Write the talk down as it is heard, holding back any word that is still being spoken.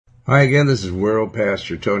Hi again, this is World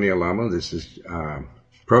Pastor Tony Alamo. This is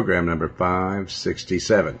program number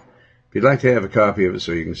 567. If you'd like to have a copy of it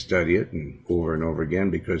so you can study it and over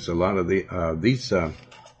again, because a lot of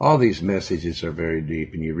all these messages are very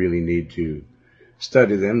deep and you really need to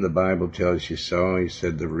study them. The Bible tells you so. He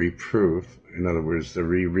said the reproof, in other words, the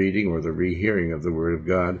rereading or the rehearing of the Word of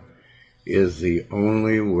God is the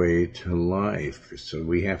only way to life. So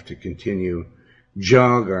we have to continue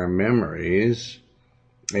jog our memories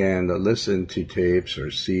and listen to tapes or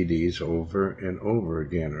CDs over and over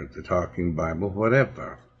again, or the Talking Bible,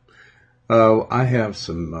 whatever. I have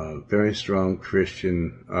some very strong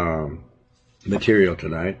Christian material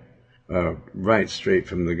tonight, right straight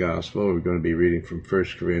from the Gospel. We're going to be reading from 1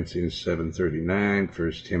 Corinthians 7:39,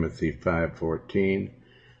 1 Timothy 5:14,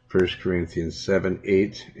 1 Corinthians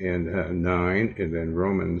 7:8 and 9, and then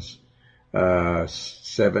Romans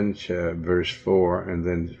 7 verse 4, and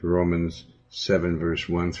then Romans 7 verse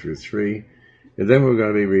 1 through 3. And then we're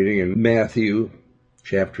going to be reading in Matthew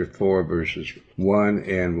chapter 4 verses 1,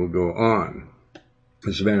 and we'll go on.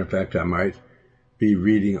 As a matter of fact, I might be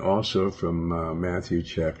reading also from Matthew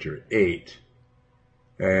chapter 8.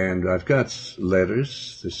 And I've got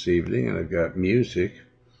letters this evening, and I've got music.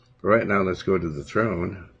 But right now, let's go to the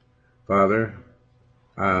throne. Father,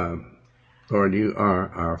 Lord, you are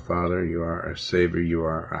our Father, you are our Savior, you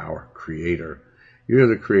are our Creator. You're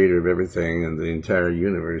the creator of everything, and the entire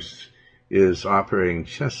universe is operating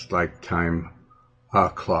just like time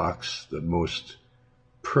clocks, the most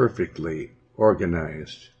perfectly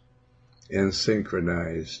organized and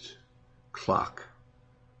synchronized clock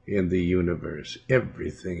in the universe.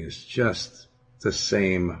 Everything is just the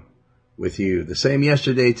same with you, the same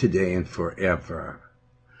yesterday, today, and forever.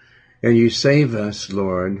 And you save us,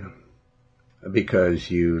 Lord, because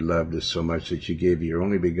you loved us so much that you gave your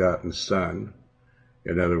only begotten Son.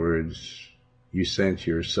 In other words, you sent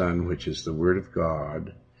your Son, which is the Word of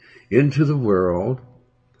God, into the world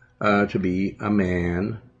to be a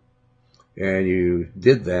man. And you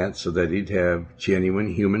did that so that he'd have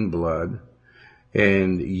genuine human blood.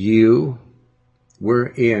 And you were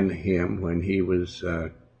in him when he was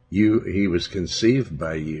conceived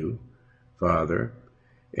by you, Father.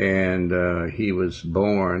 And he was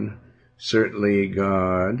born, certainly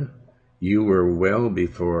God. You were well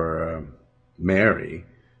before Mary,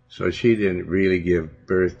 so she didn't really give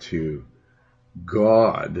birth to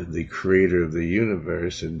God, the creator of the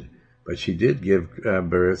universe, but she did give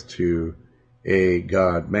birth to a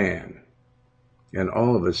God-man. And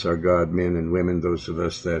all of us are God-men and women, those of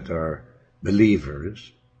us that are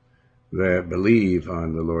believers, that believe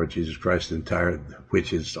on the Lord Jesus Christ,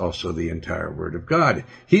 which is also the entire Word of God.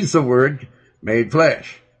 He's the Word made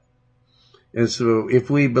flesh. And so if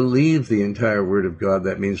we believe the entire Word of God,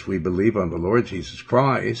 that means we believe on the Lord Jesus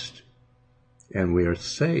Christ, and we are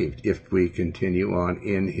saved if we continue on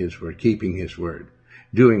in His Word, keeping His Word,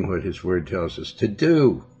 doing what His Word tells us to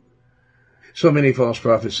do. So many false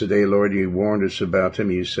prophets today, Lord, you warned us about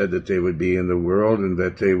them. You said that they would be in the world and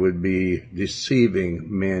that they would be deceiving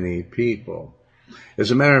many people.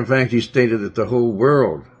 As a matter of fact, you stated that the whole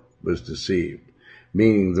world was deceived,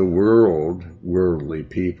 meaning the worldly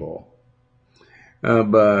people.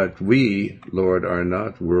 But we, Lord, are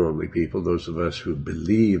not worldly people, those of us who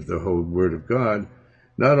believe the whole Word of God.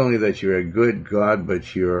 Not only that you're a good God,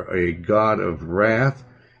 but you're a God of wrath,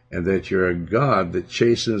 and that you're a God that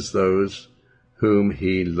chastens those whom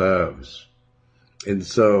He loves. And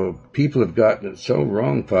so people have gotten it so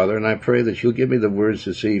wrong, Father, and I pray that you'll give me the words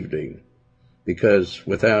this evening, because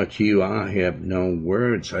without you, I have no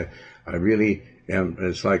words. I really am.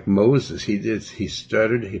 It's like Moses. He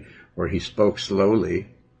stuttered, or he spoke slowly,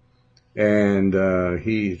 and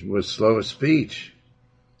he was slow of speech.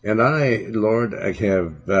 And I, Lord, I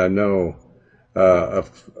have I'm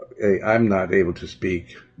not able to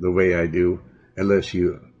speak the way I do unless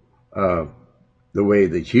the way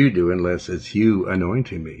that you do, unless it's you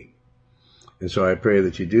anointing me. And so I pray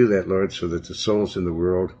that you do that, Lord, so that the souls in the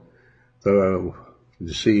world, the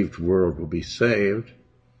deceived world, will be saved,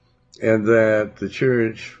 and that the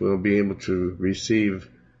church will be able to receive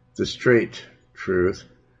the straight truth,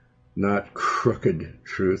 not crooked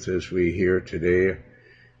truth as we hear today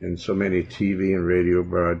in so many TV and radio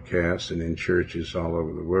broadcasts and in churches all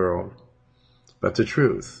over the world, but the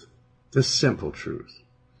truth, the simple truth.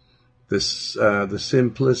 The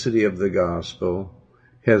simplicity of the gospel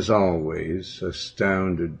has always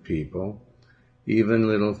astounded people. Even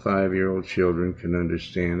little 5-year-old children can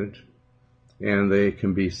understand it, and they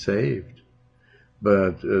can be saved.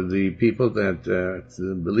 But the people that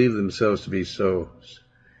believe themselves to be so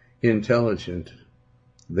intelligent,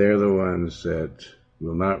 they're the ones that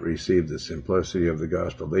will not receive the simplicity of the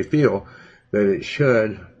gospel. They feel that it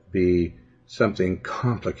should be something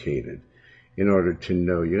complicated in order to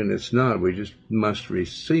know you, and it's not. We just must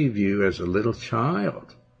receive you as a little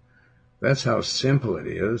child. That's how simple it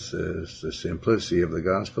is the simplicity of the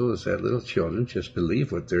gospel is that little children just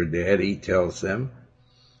believe what their daddy tells them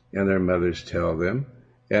and their mothers tell them,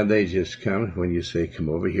 and they just come. When you say, come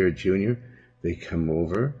over here, Junior, they come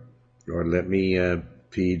over, or let me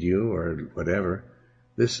feed you, or whatever.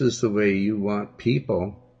 This is the way you want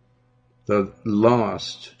people, the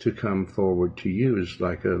lost, to come forward to you, is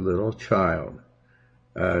like a little child.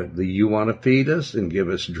 You want to feed us and give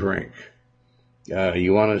us drink.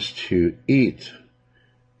 You want us to eat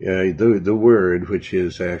the word, which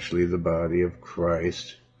is actually the body of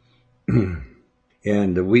Christ.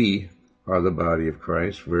 And we are the body of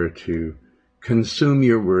Christ. We're to consume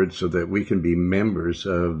your word so that we can be members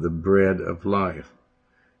of the bread of life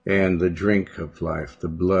and the drink of life, the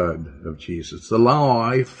blood of Jesus. The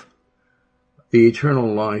life, the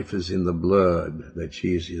eternal life is in the blood that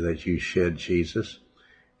you shed, Jesus,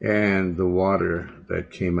 and the water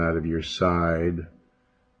that came out of your side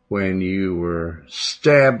when you were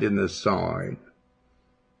stabbed in the side.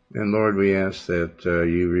 And Lord, we ask that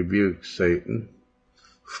you rebuke Satan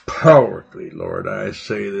powerfully, Lord. I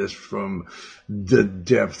say this from the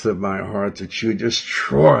depth of my heart, that you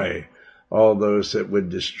destroy all those that would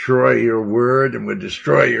destroy your word and would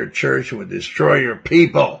destroy your church and would destroy your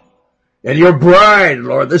people and your bride,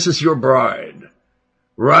 Lord. This is your bride.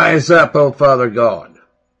 Rise up, O Father God.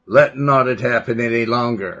 Let not it happen any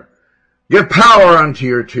longer. Give power unto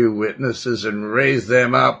your two witnesses and raise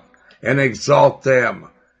them up and exalt them,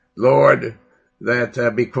 Lord,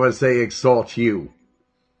 that because they exalt you,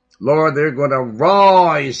 Lord, they're going to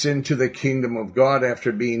rise into the kingdom of God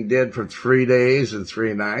after being dead for 3 days and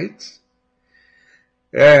 3 nights,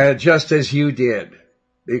 just as you did,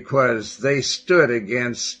 because they stood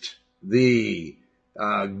against the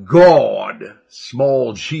God,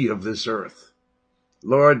 small g, of this earth.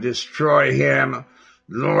 Lord, destroy him.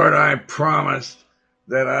 Lord, I promised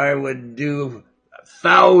that I would do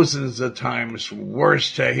thousands of times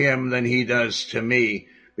worse to him than he does to me,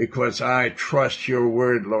 because I trust your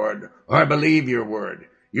word, Lord. I believe your word.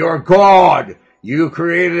 You're God. You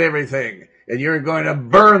created everything, and you're going to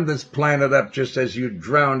burn this planet up just as you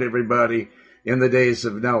drowned everybody in the days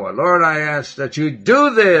of Noah. Lord, I ask that you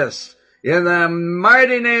do this in the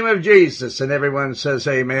mighty name of Jesus. And everyone says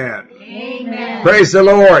amen. Amen. Praise the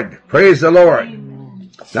Lord. Praise the Lord. Amen.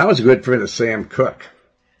 That was a good friend of Sam Cooke.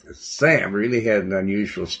 Sam really had an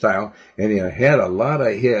unusual style, and he had a lot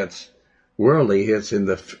of hits, worldly hits, in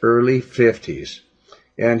the early 50s.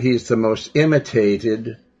 And he's the most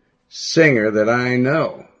imitated singer that I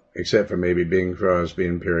know, except for maybe Bing Crosby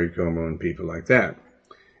and Perry Como and people like that,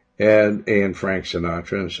 and Frank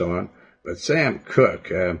Sinatra and so on. But Sam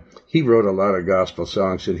Cooke, he wrote a lot of gospel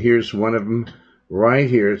songs, and here's one of them right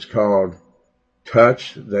here. It's called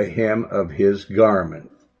Touch the Hem of His Garment.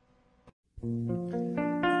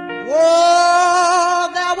 Oh,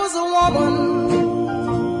 there was a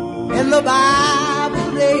woman in the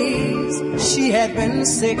Bible days. She had been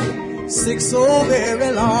sick so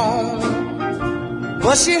very long.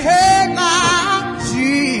 But she heard my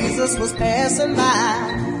Jesus was passing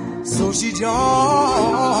by, so she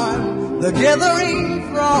joined the gathering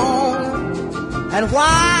throng. And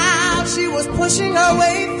while she was pushing her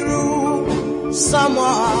way through,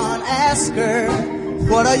 someone asked her,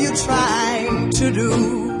 "What are you trying to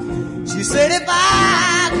do?" She said, "If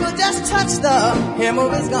I could just touch the hem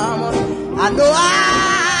of his garment, I know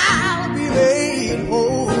I'll be made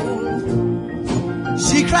whole."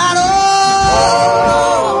 She cried,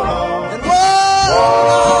 "Oh, and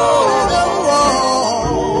whoa, and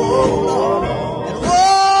whoa, and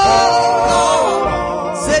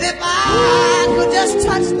whoa," said, "If I could just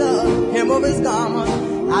touch the hem of his garment,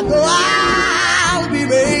 I know I'll be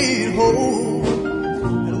made whole."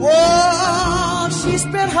 And whoa, she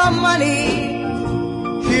spent her money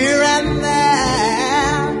here and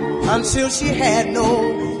there until she had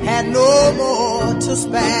no more to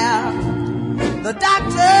spare. The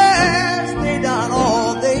doctors, they done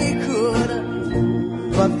all they could,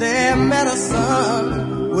 but their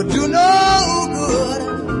medicine would do no good.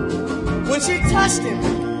 When she touched him,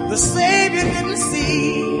 the Savior didn't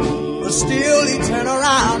see, but still he turned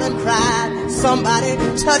around and cried, "Somebody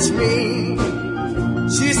touch me."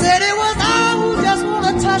 She said, "It was I who just want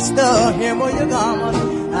to touch the hem of your garment.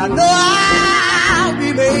 I know I'll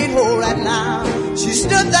be made whole right now." She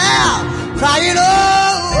stood there crying, "Oh,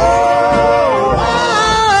 oh, oh,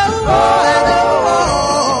 oh, and oh,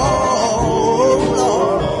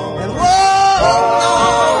 Lord, and whoa,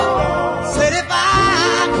 Lord," said, "If I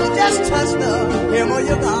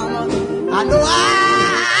garment. I know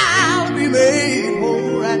I'll be made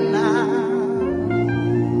whole right now.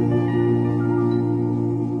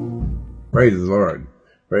 Praise the Lord.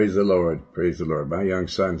 Praise the Lord. Praise the Lord. My young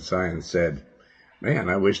son, Simon, said, man,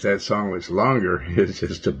 I wish that song was longer. It's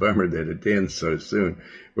just a bummer that it ends so soon.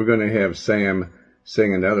 We're going to have Sam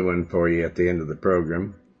sing another one for you at the end of the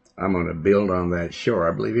program. I'm going to build on that. Sure,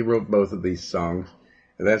 I believe he wrote both of these songs.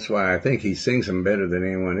 And that's why I think he sings them better than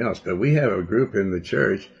anyone else. But we have a group in the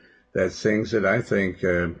church that sings it, I think,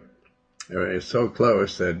 is so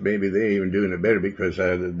close that maybe they're even doing it better because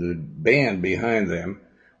the band behind them,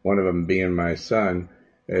 one of them being my son,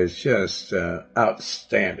 is just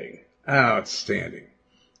outstanding. Outstanding.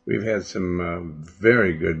 We've had some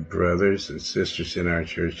very good brothers and sisters in our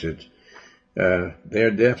church that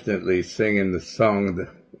they're definitely singing the song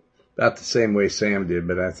about the same way Sam did,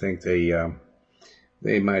 but I think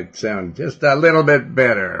they might sound just a little bit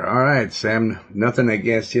better. All right, Sam, nothing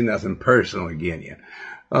against you, nothing personal against you.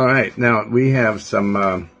 All right, now we have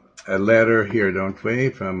some a letter here, don't we,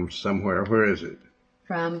 from somewhere. Where is it?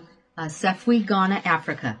 From Sefwi, Ghana,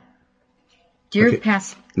 Africa. Dear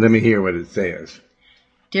Pastor, let me hear what it says.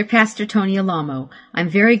 Dear Pastor Tony Alamo, I'm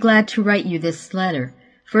very glad to write you this letter.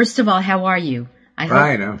 First of all, how are you? I'm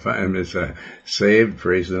fine. I'm just saved,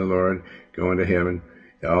 praising the Lord, going to heaven,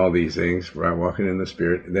 all these things, walking in the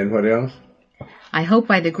Spirit. And then what else? I hope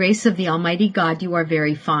by the grace of the Almighty God you are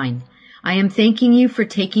very fine. I am thanking you for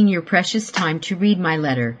taking your precious time to read my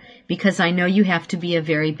letter, because I know you have to be a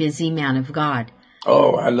very busy man of God.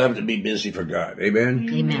 Oh, I love to be busy for God. Amen?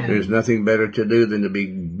 Amen. There's nothing better to do than to be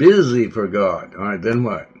busy for God. All right, then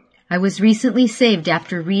what? I was recently saved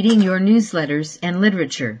after reading your newsletters and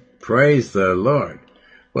literature. Praise the Lord.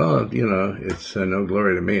 Well, you know, it's no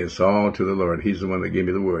glory to me. It's all to the Lord. He's the one that gave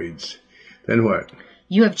me the words. Then what?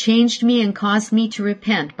 You have changed me and caused me to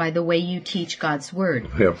repent by the way you teach God's Word.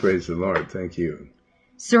 Well, praise the Lord. Thank you.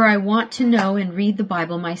 Sir, I want to know and read the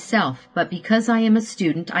Bible myself, but because I am a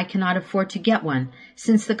student, I cannot afford to get one,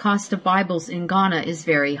 since the cost of Bibles in Ghana is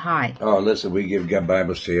very high. Oh, listen, we give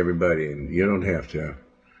Bibles to everybody, and you don't have to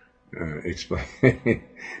explain.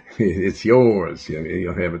 It's yours.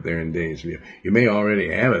 You'll have it there in days. You may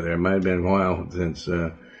already have it there. It might have been a while since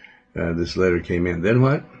this letter came in. Then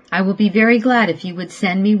what? I will be very glad if you would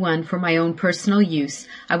send me one for my own personal use.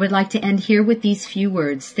 I would like to end here with these few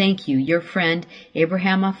words. Thank you, your friend,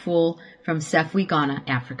 Abraham Aful from Sefwi, Ghana,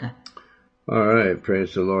 Africa. All right,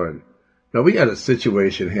 praise the Lord. Now, we got a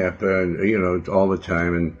situation happen, all the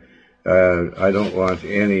time, and I don't want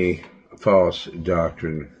any false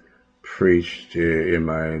doctrine preached in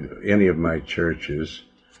any of my churches.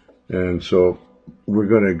 And so we're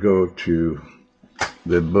going to go to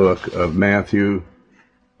the book of Matthew,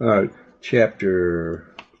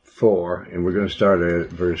 chapter 4, and we're going to start at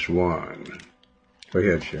verse 1. Go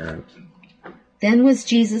ahead, Sharon. Then was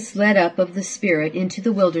Jesus led up of the Spirit into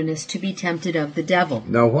the wilderness to be tempted of the devil.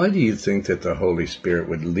 Now, why do you think that the Holy Spirit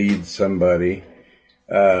would lead somebody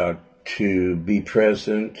to be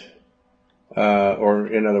present, or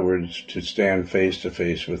in other words, to stand face to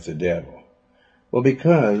face with the devil? Well,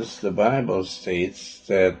 because the Bible states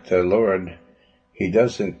that the Lord, He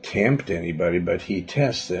doesn't tempt anybody, but He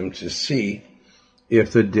tests them to see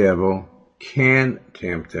if the devil can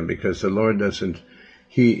tempt them, because the Lord doesn't,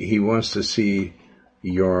 He wants to see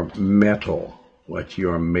your metal, what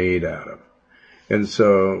you're made out of. And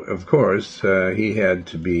so, of course, He had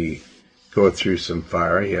to go through some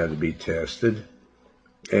fire. He had to be tested.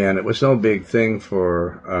 And it was no big thing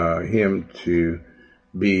for Him to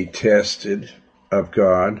be tested of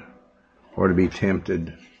God or to be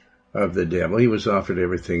tempted of the devil. He was offered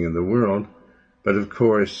everything in the world, but of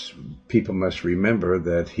course, people must remember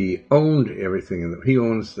that He owned everything. He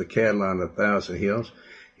owns the cattle on 1,000 hills.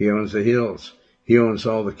 He owns the hills. He owns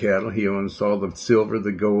all the cattle. He owns all the silver,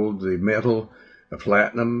 the gold, the metal, the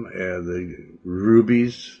platinum, the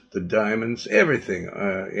rubies, the diamonds, everything,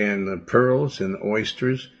 and the pearls and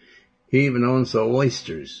oysters. He even owns the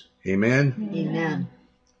oysters. Amen? Amen.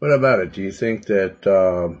 What about it? Do you think that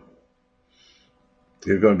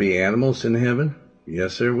there are going to be animals in heaven?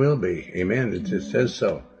 Yes, there will be. Amen. It just says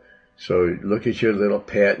so. So look at your little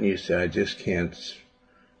pet and you say, I just can't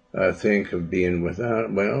think of being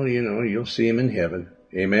without. Well, you'll see him in heaven.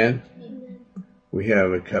 Amen. Amen. We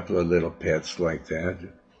have a couple of little pets like that.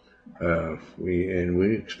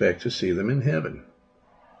 We expect to see them in heaven.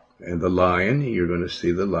 And the lion, you're going to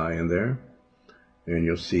see the lion there. And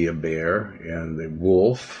you'll see a bear and the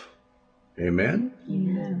wolf. Amen?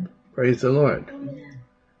 Amen. Praise the Lord. Amen.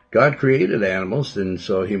 God created animals, and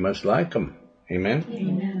so He must like them. Amen?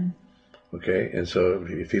 Amen. Okay, and so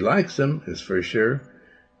if He likes them, it's for sure.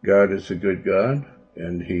 God is a good God,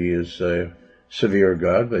 And he is a severe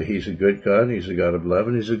God, but he's a good God, he's a God of love,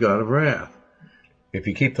 and he's a God of wrath. If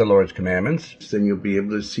you keep the Lord's commandments, then you'll be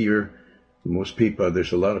able to see most people,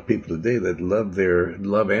 there's a lot of people today that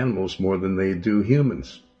love animals more than they do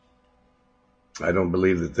humans. I don't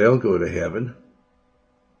believe that they'll go to heaven.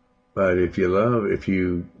 But if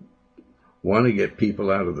you want to get people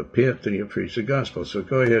out of the pit, then you preach the gospel. So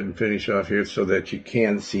go ahead and finish off here so that you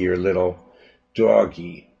can see your little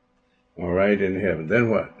doggy, all right, in heaven. Then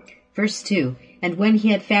what? Verse 2, and when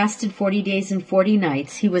he had fasted 40 days and 40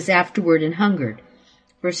 nights, he was afterward and hungered.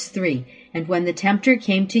 Verse 3, and when the tempter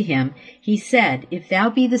came to him, he said, if thou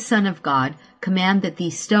be the Son of God, command that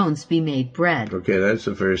these stones be made bread. Okay, that's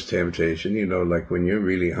the first temptation. Like when you're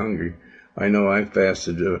really hungry. I know I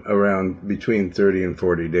fasted around between 30 and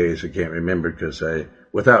 40 days. I can't remember because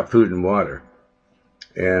without food and water.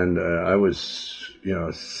 And I was,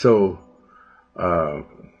 so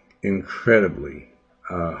incredibly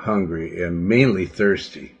hungry and mainly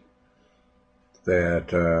thirsty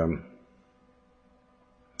that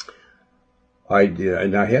I did.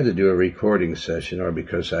 And I had to do a recording session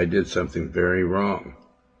because I did something very wrong.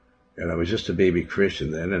 And I was just a baby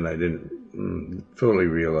Christian then, and I didn't fully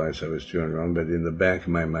realize I was doing wrong, but in the back of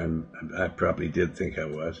my mind, I probably did think I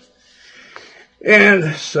was.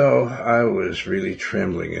 And so I was really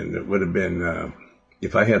trembling, and it would have been,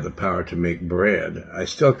 if I had the power to make bread, I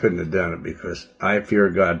still couldn't have done it because I fear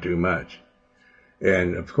God too much.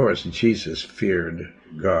 And, of course, Jesus feared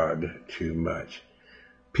God too much.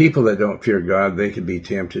 People that don't fear God, they could be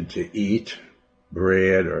tempted to eat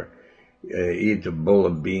bread or eat a bowl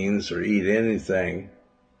of beans or eat anything.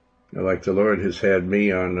 Like the Lord has had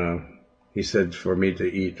me on, he said for me to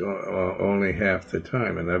eat only half the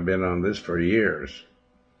time, and I've been on this for years.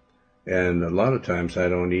 And a lot of times I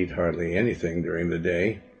don't eat hardly anything during the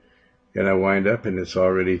day, and I wind up and it's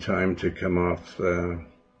already time to come off the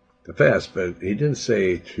fast. But he didn't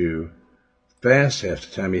say to fast half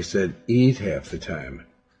the time, he said eat half the time.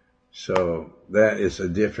 So that is a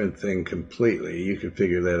different thing completely. You can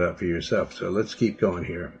figure that out for yourself. So let's keep going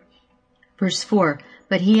here. Verse 4,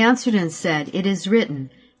 but he answered and said, it is written,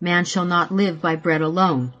 man shall not live by bread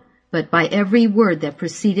alone, but by every word that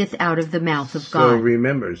proceedeth out of the mouth of God. So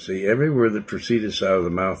remember, every word that proceedeth out of the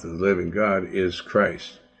mouth of the living God is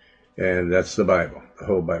Christ. And that's the Bible, the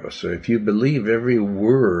whole Bible. So if you believe every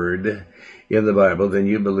word in the Bible, then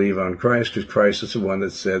you believe on Christ, because Christ is the one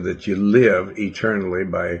that said that you live eternally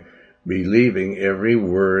by believing every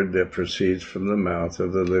word that proceeds from the mouth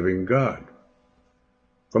of the living God,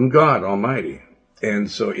 from God Almighty. And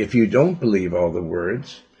so if you don't believe all the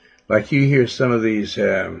words, like you hear some of these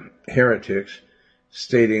heretics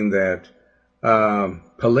stating that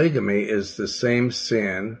polygamy is the same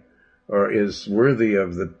sin or is worthy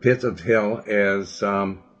of the pit of hell as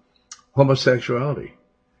homosexuality.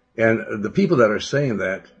 And the people that are saying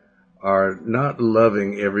that are not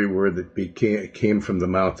loving every word that came from the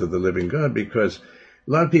mouth of the living God, because a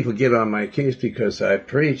lot of people get on my case because I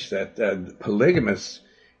preach that polygamists,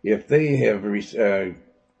 if they have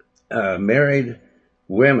married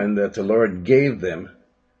women that the Lord gave them,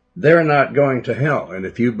 they're not going to hell. And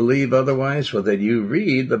if you believe otherwise, well, then you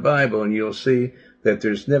read the Bible and you'll see that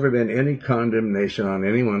there's never been any condemnation on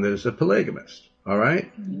anyone that is a polygamist. All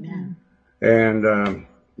right? Amen. And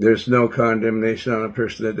there's no condemnation on a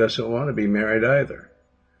person that doesn't want to be married either.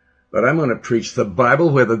 But I'm going to preach the Bible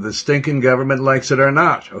whether the stinking government likes it or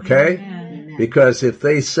not, okay? Amen. Because if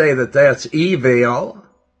they say that that's evil,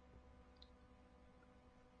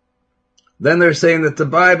 then they're saying that the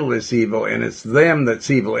Bible is evil, and it's them that's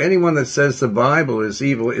evil. Anyone that says the Bible is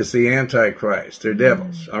evil is the Antichrist. They're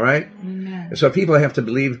devils, all right? Amen. And so people have to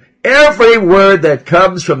believe every word that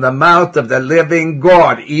comes from the mouth of the living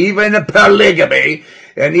God, even polygamy,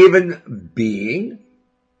 and even being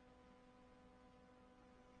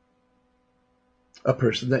a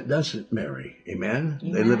person that doesn't marry. Amen?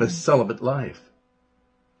 They live a celibate life.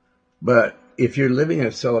 But if you're living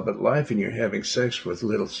a celibate life and you're having sex with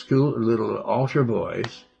little altar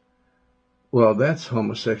boys, well, that's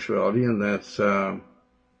homosexuality, and that's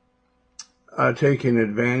taking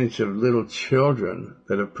advantage of little children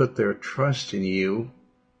that have put their trust in you,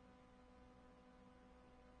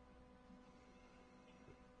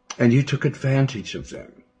 and you took advantage of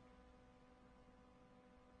them.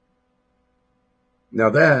 Now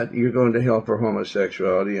that, you're going to hell for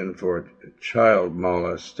homosexuality and for child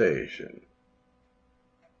molestation.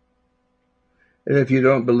 And if you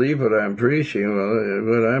don't believe what I'm preaching, well,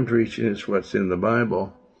 what I'm preaching is what's in the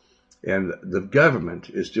Bible. And the government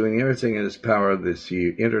is doing everything in its power, this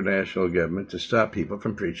international government, to stop people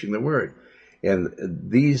from preaching the word. And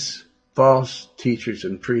these false teachers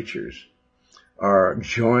and preachers are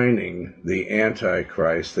joining the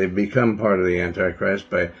Antichrist. They've become part of the Antichrist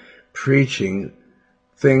by preaching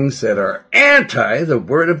things that are anti the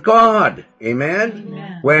Word of God. Amen?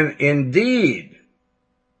 Amen. When indeed,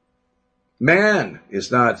 man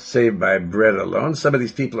is not saved by bread alone. Some of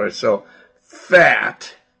these people are so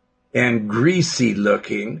fat and greasy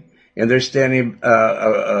looking, and they're standing,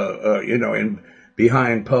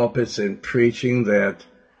 behind pulpits and preaching that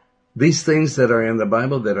these things that are in the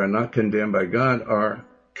Bible that are not condemned by God are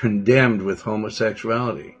condemned with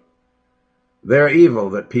homosexuality. They're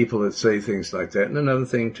evil, that people that say things like that. And another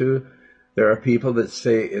thing, too, there are people that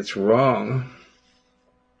say it's wrong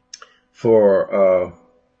for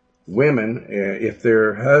women, if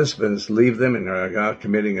their husbands leave them and are out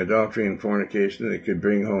committing adultery and fornication, it could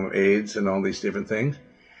bring home AIDS and all these different things.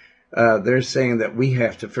 They're saying that we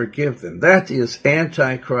have to forgive them. That is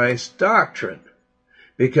Antichrist doctrine,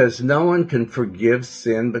 because no one can forgive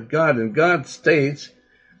sin but God. And God states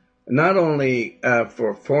not only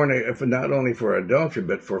for adultery,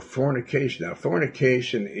 but for fornication. Now,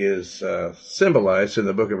 fornication is symbolized in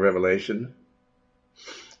the book of Revelation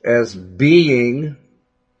as being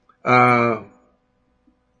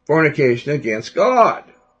fornication against God.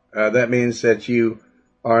 That means that you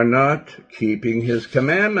are not keeping His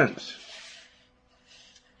commandments.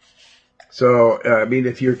 So,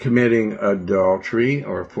 if you're committing adultery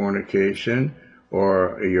or fornication,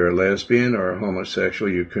 or you're a lesbian or a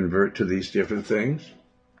homosexual, you convert to these different things,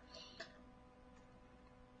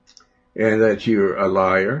 and that you're a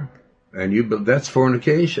liar, and that's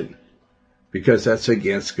fornication, because that's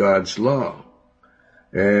against God's law.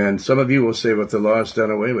 And some of you will say, well, the law is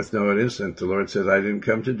done away with. No, it isn't. The Lord says, I didn't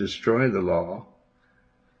come to destroy the law.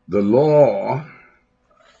 The law,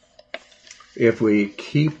 if we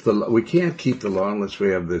can't keep the law unless we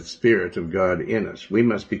have the Spirit of God in us. We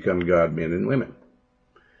must become God men and women.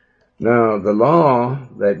 Now, the law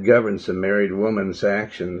that governs a married woman's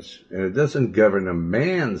actions, and it doesn't govern a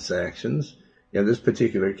man's actions in this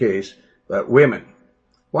particular case, but women.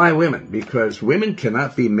 Why women? Because women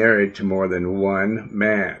cannot be married to more than one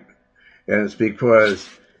man. And it's because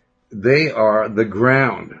they are the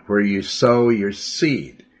ground where you sow your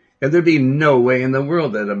seed. And there'd be no way in the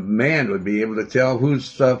world that a man would be able to tell who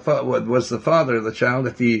was the father of the child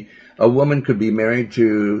if a woman could be married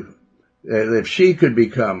to, if she could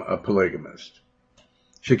become a polygamist.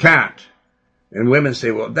 She can't. And women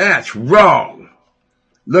say, well, that's wrong.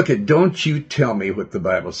 Don't you tell me what the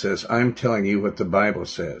Bible says. I'm telling you what the Bible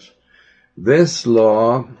says. This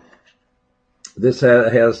law, this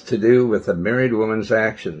has to do with a married woman's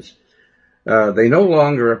actions. They no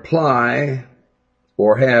longer apply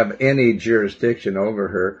or have any jurisdiction over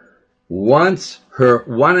her once her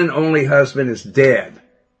one and only husband is dead.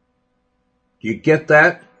 You get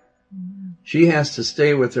that? She has to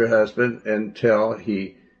stay with her husband until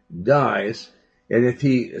he dies. And if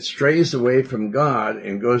he strays away from God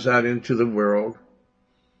and goes out into the world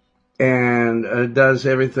and does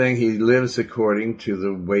everything, he lives according to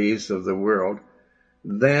the ways of the world,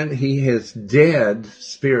 then he is dead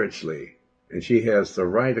spiritually. And she has the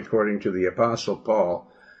right, according to the Apostle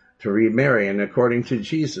Paul, to remarry. And according to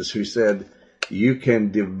Jesus, who said, you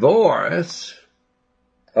can divorce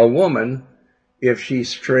a woman if she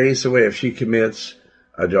strays away, if she commits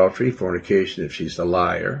adultery, fornication, if she's a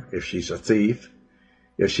liar, if she's a thief,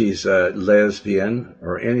 if she's a lesbian,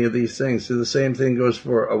 or any of these things. So the same thing goes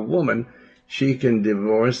for a woman. She can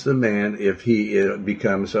divorce the man if he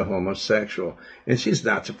becomes a homosexual. And she's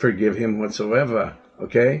not to forgive him whatsoever,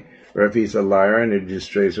 okay? Or if he's a liar and he just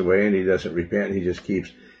strays away and he doesn't repent,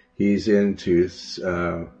 he's into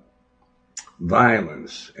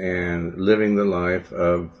violence and living the life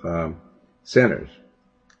of sinners.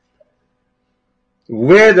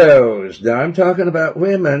 Widows, now I'm talking about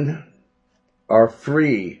women, are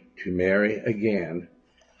free to marry again.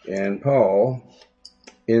 And Paul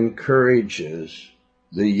encourages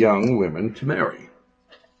the young women to marry.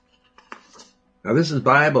 Now, this is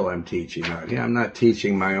Bible I'm teaching out here. I'm not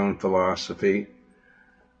teaching my own philosophy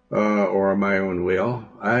or my own will.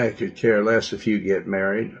 I could care less if you get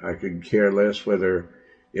married. I could care less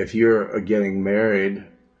if you're getting married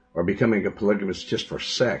or becoming a polygamist just for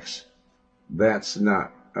sex. That's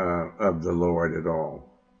not of the Lord at all.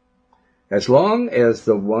 As long as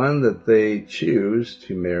the one that they choose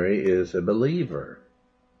to marry is a believer.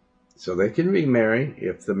 So they can remarry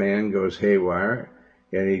if the man goes haywire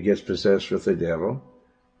and he gets possessed with the devil.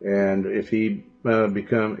 And if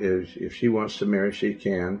if she wants to marry, she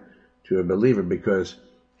can to a believer because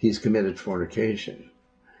he's committed fornication.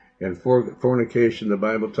 And fornication, the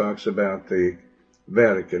Bible talks about the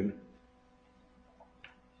Vatican,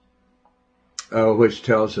 which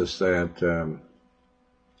tells us that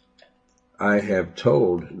I have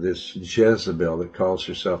told this Jezebel that calls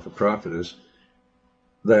herself a prophetess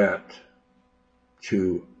that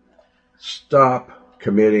to stop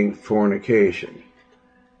committing fornication.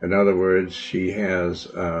 In other words, she has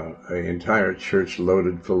an entire church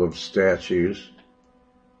loaded full of statues.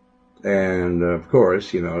 And of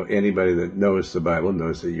course, anybody that knows the Bible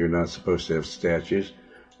knows that you're not supposed to have statues,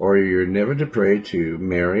 or you're never to pray to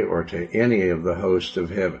Mary or to any of the host of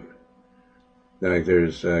heaven. Like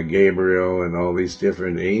there's Gabriel and all these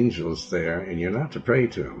different angels there, and you're not to pray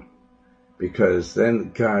to them, because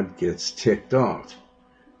then God gets ticked off.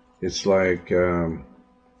 It's like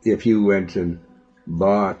if you went and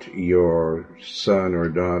bought your son or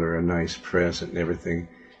daughter a nice present and everything,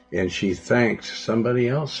 and she thanked somebody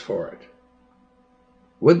else for it.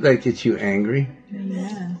 Wouldn't that get you angry?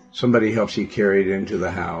 Yeah. Somebody helps you carry it into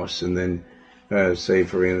the house, and then, say,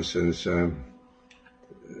 for instance,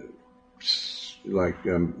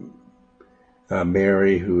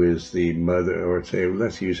 Mary, who is the mother, or say,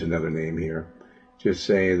 let's use another name here. Just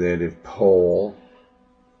say that if Paul,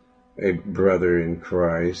 a brother in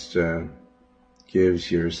Christ,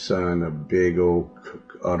 gives your son a big old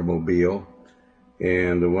automobile,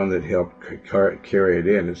 and the one that helped carry it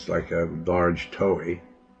in, it's like a large toy.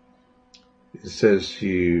 It says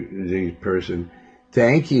to the person,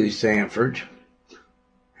 "Thank you, Sanford."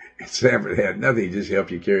 And Sanford had nothing, he just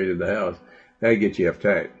helped you carry it to the house. That'd get you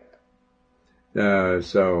uptight.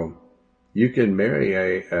 So you can marry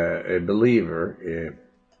a believer,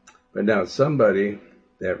 but now somebody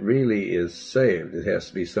that really is saved, it has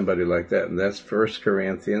to be somebody like that, and that's 1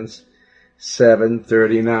 Corinthians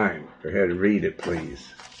 7:39. Go ahead and read it, please.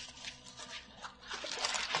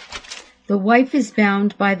 The wife is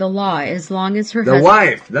bound by the law as long as her The husband...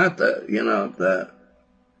 wife, not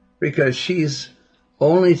because she's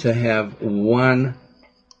only to have one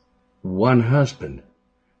husband.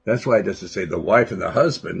 That's why it doesn't say the wife and the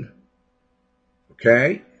husband.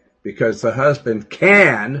 Okay? Because the husband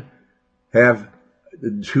can have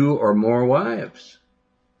 2 or more wives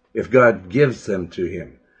if God gives them to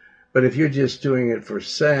him. But if you're just doing it for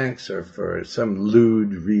sex or for some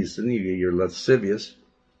lewd reason, you're lascivious,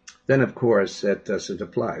 then of course that doesn't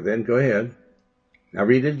apply. Then go ahead. Now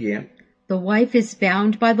read it again. The wife is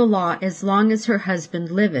bound by the law as long as her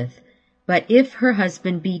husband liveth. But if her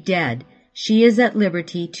husband be dead, she is at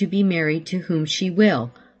liberty to be married to whom she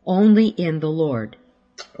will, only in the Lord.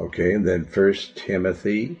 Okay, and then 1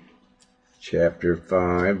 Timothy chapter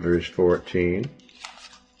 5, verse 14.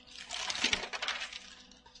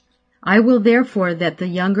 I will therefore that the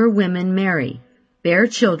younger women marry, bear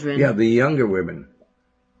children. Yeah, the younger women.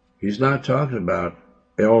 He's not talking about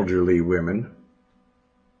elderly women,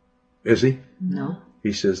 is he? No.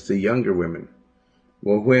 He says the younger women.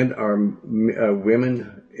 Well, when are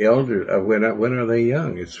women elder? When are they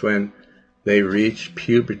young? It's when they reach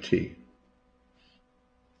puberty.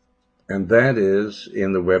 And that is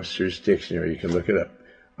in the Webster's Dictionary. You can look it up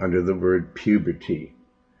under the word puberty.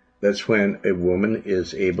 That's when a woman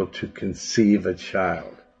is able to conceive a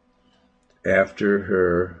child after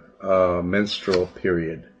her menstrual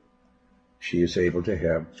period. She is able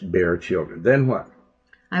to bear children. Then what?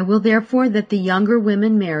 I will therefore that the younger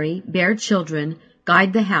women marry, bear children,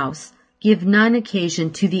 guide the house, give none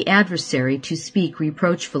occasion to the adversary to speak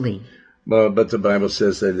reproachfully. But the Bible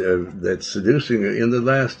says that seducing, in the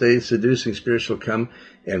last days, seducing spirits will come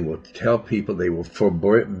and will tell people, they will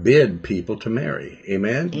forbid people to marry.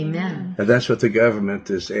 Amen? Amen. And that's what the government,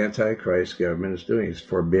 this Antichrist government, is doing, is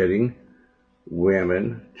forbidding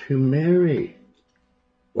women to marry.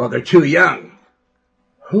 Well, they're too young.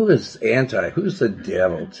 Who's the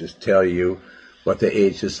devil to tell you what the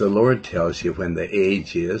age is? The Lord tells you when the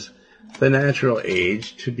age is. The natural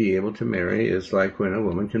age to be able to marry is like when a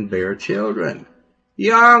woman can bear children.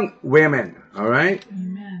 Young women, all right?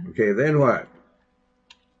 Amen. Okay, then what?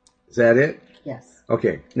 Is that it? Yes.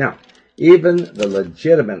 Okay, now, even the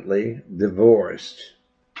legitimately divorced.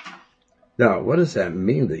 Now, what does that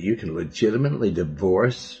mean, that you can legitimately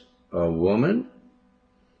divorce a woman?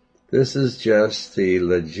 This is just the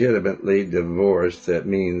legitimately divorced. That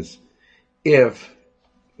means if,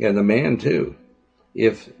 and the man too,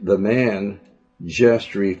 if the man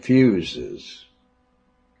just refuses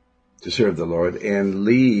to serve the Lord and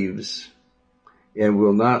leaves and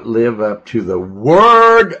will not live up to the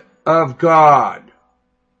Word of God.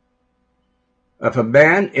 If a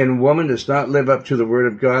man and woman does not live up to the Word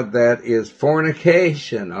of God, that is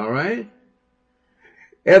fornication, all right?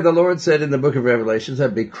 And the Lord said in the book of Revelations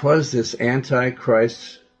that because this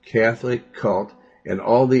Antichrist Catholic cult and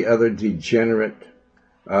all the other degenerate,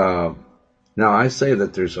 now I say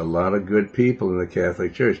that there's a lot of good people in the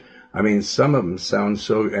Catholic Church. I mean, some of them sound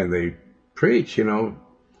so, and they preach, a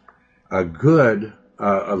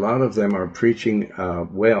lot of them are preaching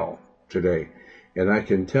well today. And I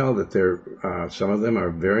can tell that some of them are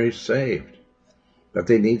very saved. But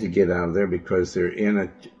they need to get out of there because they're in a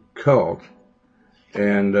cult.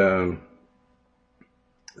 And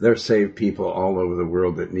there's saved people all over the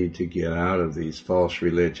world that need to get out of these false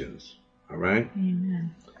religions. All right?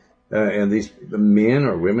 Amen. And these men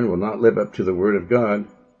or women will not live up to the word of God.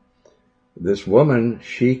 This woman,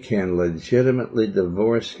 she can legitimately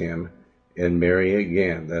divorce him and marry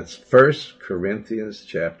again. That's 1 Corinthians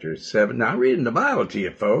chapter 7. Now I'm reading the Bible to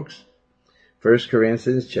you, folks. 1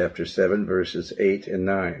 Corinthians chapter 7, verses 8 and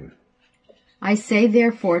 9. I say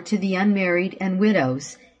therefore to the unmarried and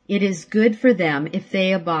widows, it is good for them if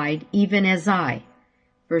they abide, even as I.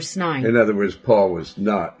 Verse 9. In other words, Paul was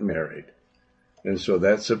not married. And so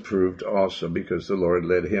that's approved also because the Lord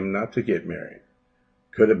led him not to get married.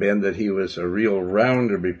 Could have been that he was a real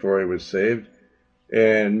rounder before he was saved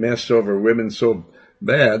and messed over women so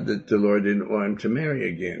bad that the Lord didn't want him to marry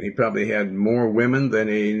again. He probably had more women than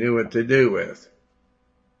he knew what to do with.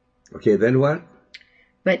 Okay, then what?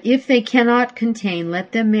 But if they cannot contain,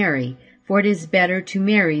 let them marry, for it is better to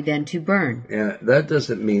marry than to burn. And that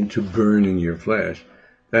doesn't mean to burn in your flesh.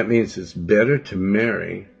 That means it's better to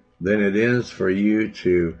marry than it is for you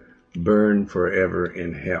to burn forever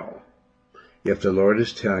in hell. If the Lord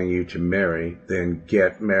is telling you to marry, then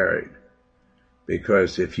get married.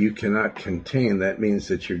 Because if you cannot contain, that means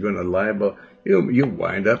that you're going to liable. You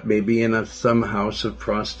wind up maybe in some house of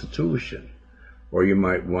prostitution. Or you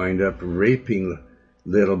might wind up raping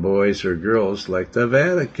little boys or girls like the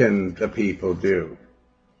Vatican people do.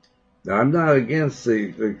 Now, I'm not against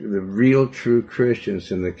the real true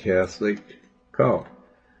Christians in the Catholic cult.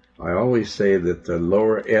 I always say that the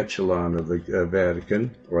lower echelon of the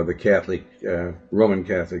Vatican or the Catholic Roman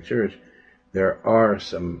Catholic Church, there are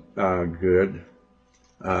some good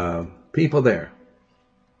people there.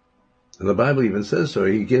 And the Bible even says so.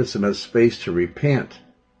 He gives them a space to repent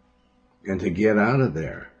and to get out of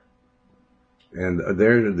there. And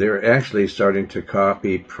they're actually starting to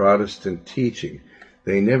copy Protestant teaching.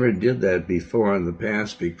 They never did that before in the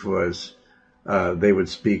past because they would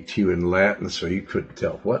speak to you in Latin, so you couldn't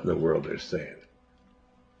tell what in the world they're saying.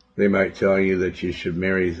 They might tell you that you should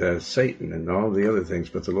marry Satan and all the other things,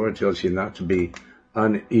 but the Lord tells you not to be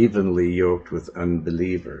unevenly yoked with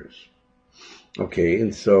unbelievers. Okay,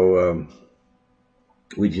 and so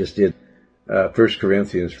we just did 1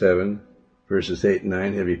 Corinthians 7, verses 8 and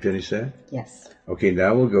 9. Have you finished that? Yes. Okay,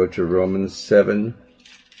 now we'll go to Romans 7,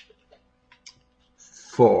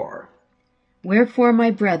 4. Wherefore, my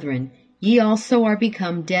brethren, ye also are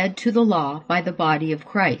become dead to the law by the body of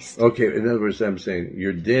Christ. Okay, in other words, I'm saying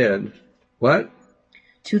you're dead. What?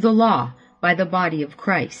 To the law by the body of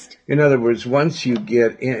Christ. In other words, once you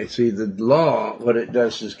get in, see, the law, what it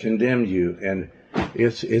does is condemn you, and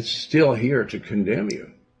it's still here to condemn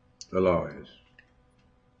you. The law is.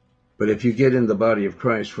 But if you get in the body of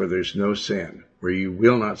Christ where there's no sin, where you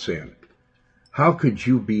will not sin, how could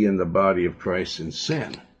you be in the body of Christ and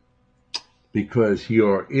sin? Because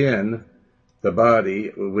you're in the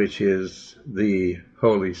body, which is the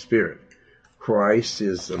Holy Spirit. Christ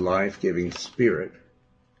is the life-giving Spirit.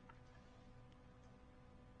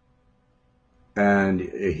 And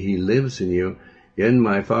he lives in you. In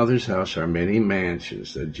my Father's house are many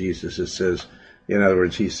mansions. That Jesus says, in other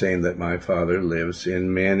words, he's saying that my Father lives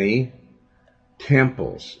in many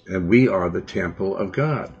temples, and we are the temple of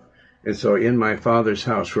God. And so in my Father's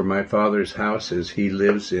house, where my Father's house is, he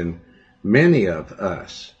lives in many of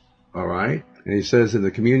us. All right? And he says in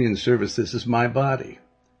the communion service, this is my body,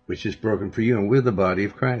 which is broken for you, and we're the body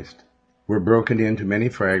of Christ. We're broken into many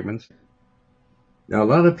fragments. Now, a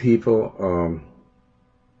lot of people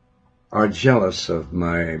are jealous of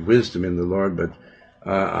my wisdom in the Lord, but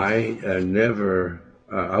I never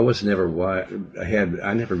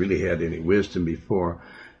really had any wisdom before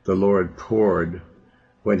the Lord poured.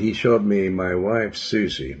 When he showed me my wife,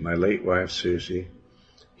 Susie, my late wife, Susie,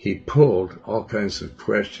 he pulled all kinds of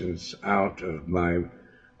questions out of my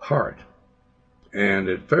heart. And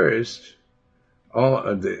at first,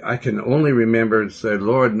 I can only remember and say,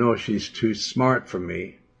 Lord, no, she's too smart for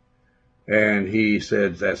me. And he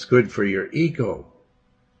said, that's good for your ego.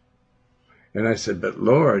 And I said, but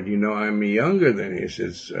Lord, I'm younger than he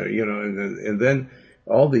says, and then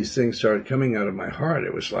all these things started coming out of my heart.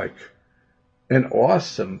 It was like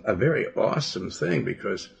a very awesome thing,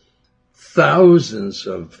 because thousands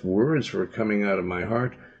of words were coming out of my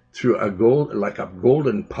heart through like a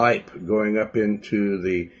golden pipe going up into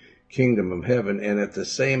the kingdom of heaven. And at the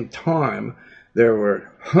same time, there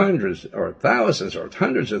were hundreds or thousands or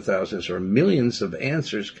hundreds of thousands or millions of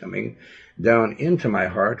answers coming down into my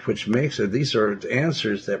heart, which makes it, these are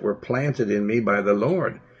answers that were planted in me by the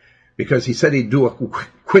Lord. Because he said he'd do a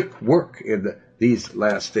quick work in these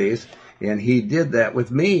last days, and he did that with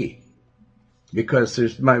me.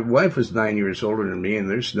 Because my wife was 9 years older than me, and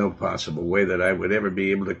there's no possible way that I would ever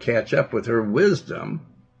be able to catch up with her wisdom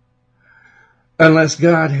unless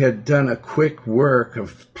God had done a quick work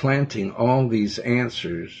of planting all these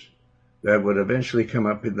answers that would eventually come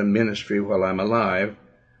up in the ministry while I'm alive,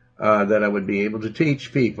 that I would be able to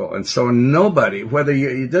teach people. And so nobody, whether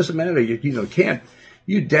it doesn't matter,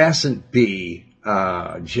 you dasn't be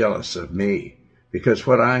jealous of me, because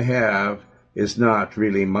what I have is not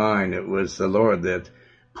really mine. It was the Lord that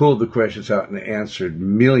pulled the questions out and answered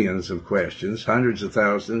millions of questions, hundreds of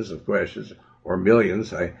thousands of questions, or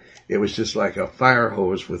millions. It was just like a fire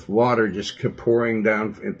hose with water just pouring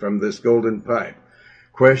down from this golden pipe.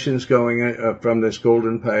 Questions going from this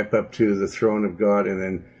golden pipe up to the throne of God, and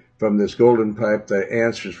then from this golden pipe, the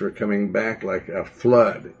answers were coming back like a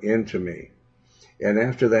flood into me. And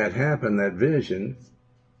after that happened, that vision,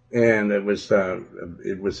 and it was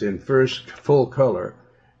in first full color,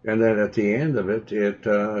 and then at the end of it,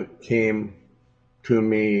 it came to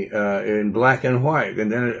me in black and white.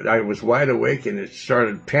 And then I was wide awake, and it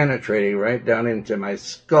started penetrating right down into my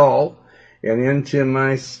skull and into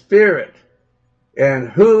my spirit. And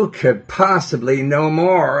who could possibly know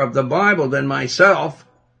more of the Bible than myself,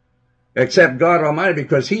 except God Almighty,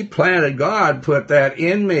 because He planted, God put that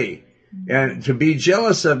in me. And to be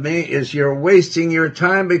jealous of me is you're wasting your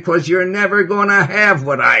time, because you're never going to have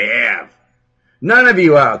what I have. None of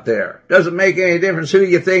you out there. Doesn't make any difference who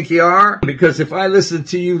you think you are, because if I listen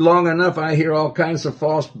to you long enough, I hear all kinds of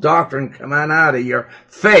false doctrine coming out of your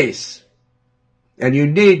face. And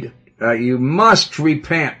you must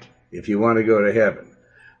repent if you want to go to heaven.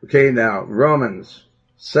 Okay, now, Romans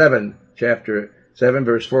 7, chapter 7,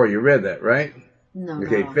 verse 4. You read that, right? No.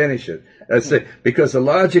 Okay, finish it. Because the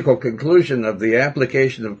logical conclusion of the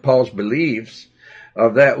application of Paul's beliefs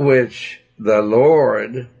of that which the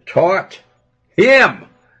Lord taught him.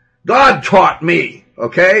 God taught me,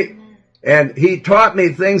 okay? And He taught me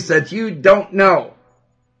things that you don't know.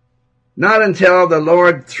 Not until the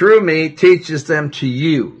Lord, through me, teaches them to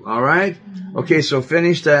you, all right? Okay, so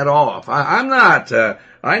finish that off.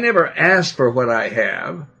 I never asked for what I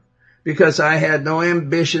have, because I had no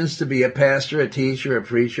ambitions to be a pastor, a teacher, a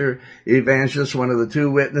preacher, evangelist, one of the two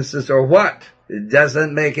witnesses, or what. It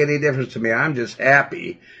doesn't make any difference to me. I'm just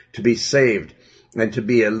happy to be saved and to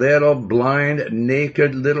be a little blind,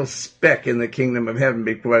 naked little speck in the kingdom of heaven,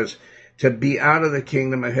 because to be out of the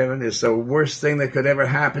kingdom of heaven is the worst thing that could ever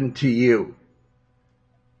happen to you.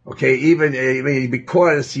 Okay, even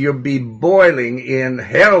because you'll be boiling in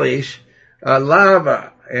hellish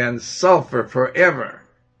lava and sulfur forever.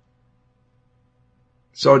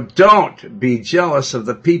 So don't be jealous of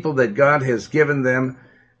the people that God has given them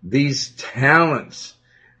these talents,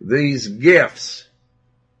 these gifts.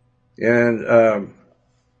 And the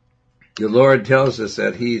Lord tells us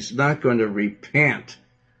that He's not going to repent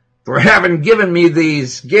for having given me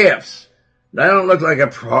these gifts. I don't look like a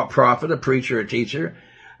prophet, a preacher, a teacher.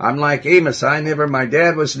 I'm like Amos. My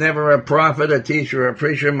dad was never a prophet, a teacher, a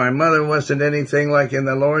preacher. My mother wasn't anything like in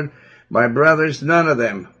the Lord. My brothers, none of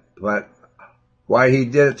them. But why He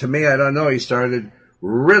did it to me, I don't know. He started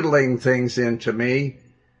riddling things into me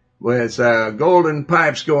with golden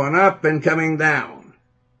pipes going up and coming down.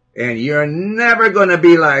 And you're never going to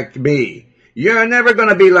be like me. You're never going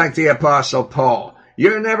to be like the Apostle Paul.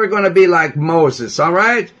 You're never going to be like Moses, all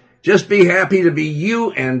right? Just be happy to be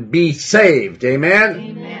you and be saved, amen?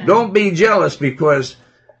 Amen. Don't be jealous, because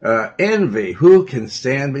envy, who can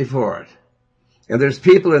stand before it? And there's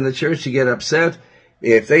people in the church who get upset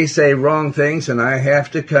if they say wrong things, and I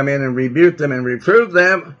have to come in and rebuke them and reprove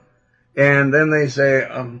them. And then they say,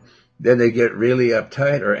 then they get really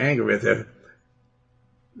uptight or angry with it.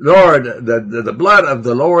 Lord, the blood of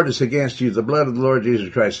the Lord is against you. The blood of the Lord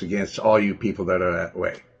Jesus Christ is against all you people that are that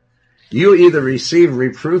way. You either receive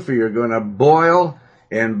reproof, or you're going to boil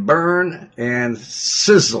and burn and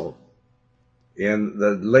sizzle in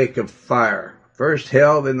the lake of fire. First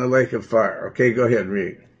hell, then the lake of fire. Okay, go ahead and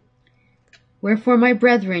read. Wherefore, my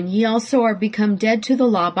brethren, ye also are become dead to the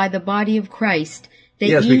law by the body of Christ.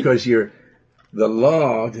 Yes, because the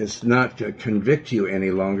law does not convict you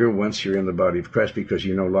any longer once you're in the body of Christ, because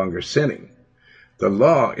you're no longer sinning. The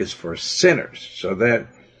law is for sinners.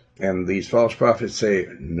 And these false prophets say,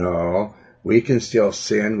 no, we can still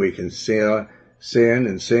sin. We can still sin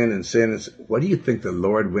and sin and sin. What do you think the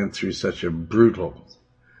Lord went through such a brutal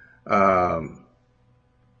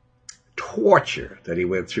torture that he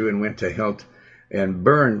went through and went to hell and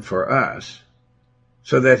burned for us,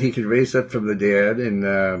 so that he could raise up from the dead and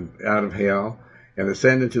out of hell and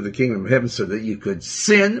ascend into the kingdom of heaven so that you could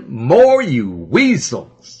sin more, you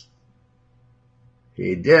weasels.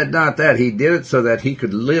 He did not that. He did it so that he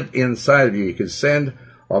could live inside of you. He could send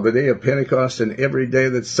on the day of Pentecost and every day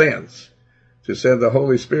that sends, to send the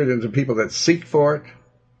Holy Spirit into people that seek for it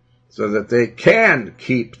so that they can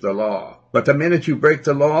keep the law. But the minute you break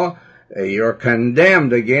the law, you're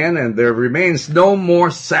condemned again, and there remains no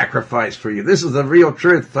more sacrifice for you. This is the real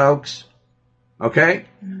truth, folks. Okay?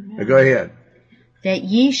 Now go ahead. That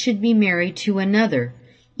ye should be married to another,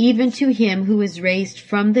 even to him who is raised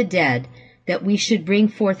from the dead, that we should bring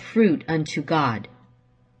forth fruit unto God.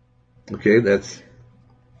 Okay, that's...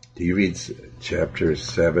 Do you read chapter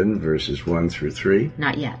 7, verses 1 through 3?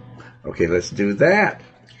 Not yet. Okay, let's do that.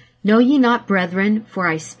 Know ye not, brethren, for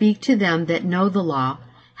I speak to them that know the law,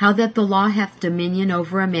 how that the law hath dominion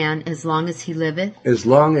over a man as long as he liveth? As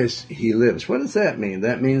long as he lives. What does that mean?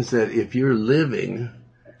 That means that if you're living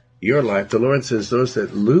your life, the Lord says those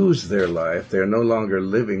that lose their life, they're no longer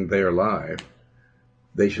living their life,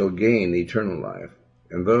 they shall gain eternal life.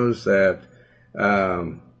 And those that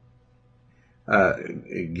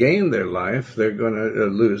gain their life, they're going to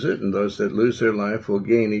lose it, and those that lose their life will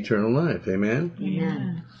gain eternal life. Amen?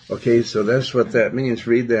 Amen. Okay, so that's what that means.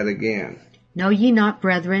 Read that again. Know ye not,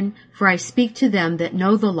 brethren, for I speak to them that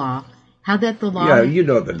know the law, how that the law... Yeah, you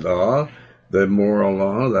know the law, the moral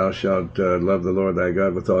law. Thou shalt love the Lord thy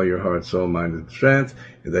God with all your heart, soul, mind, and strength,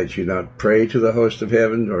 and that you not pray to the host of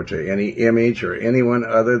heaven, or to any image, or anyone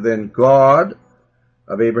other than God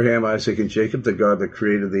of Abraham, Isaac, and Jacob, the God that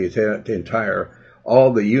created the entire,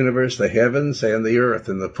 all the universe, the heavens, and the earth,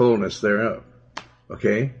 and the fullness thereof.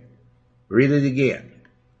 Okay? Read it again.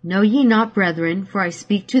 Know ye not, brethren, for I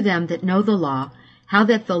speak to them that know the law, how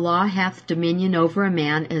that the law hath dominion over a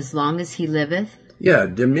man as long as he liveth? Yeah,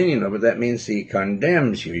 dominion over, that means he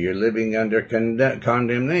condemns you. You're living under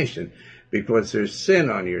condemnation because there's sin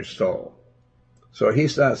on your soul. So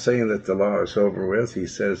he's not saying that the law is over with. He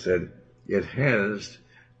says that it has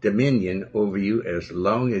dominion over you as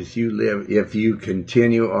long as you live, if you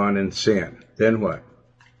continue on in sin. Then what?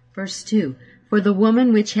 Verse 2. For the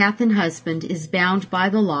woman which hath an husband is bound by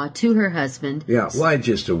the law to her husband. Yeah, why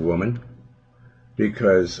just a woman?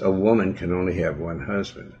 Because a woman can only have one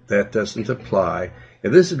husband. That doesn't apply.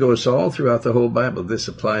 And this goes all throughout the whole Bible. This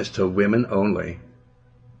applies to women only,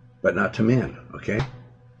 but not to men, okay?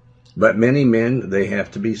 But many men, they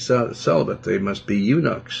have to be celibate. They must be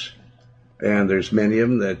eunuchs. And there's many of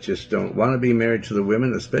them that just don't want to be married to the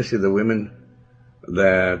women, especially the women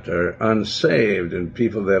that are unsaved, and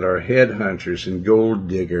people that are headhunters and gold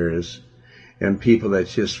diggers, and people that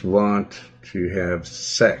just want to have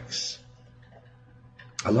sex.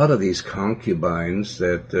 A lot of these concubines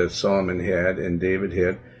that Solomon had and David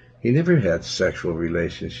had, he never had sexual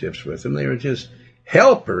relationships with them. They were just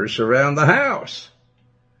helpers around the house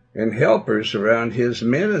and helpers around his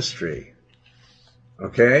ministry.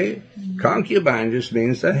 Okay? Concubine just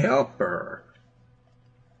means a helper.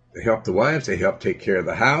 They help the wives, they help take care of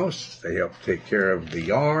the house, they help take care of the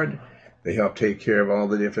yard, they help take care of all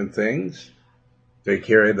the different things. They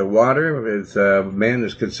carry the water. As a man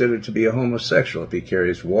is considered to be a homosexual if he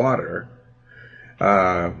carries water.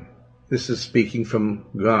 This is speaking from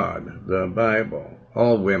God, the Bible.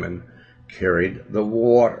 All women carried the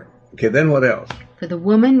water. Okay, then what else? For the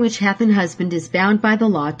woman which hath an husband is bound by the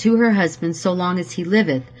law to her husband so long as he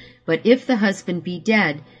liveth. But if the husband be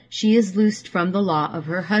dead, she is loosed from the law of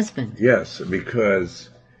her husband. Yes, because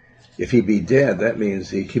if he be dead, that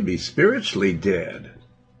means he can be spiritually dead.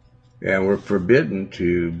 And we're forbidden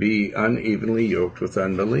to be unevenly yoked with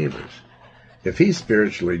unbelievers. If he's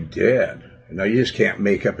spiritually dead, now you just can't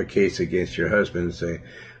make up a case against your husband and say,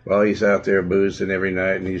 well, he's out there boozing every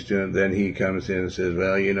night and he's doing, then he comes in and says,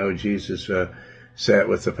 well, you know, Jesus sat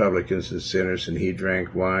with the publicans and sinners and he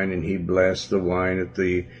drank wine and he blessed the wine at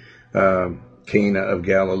the Cana of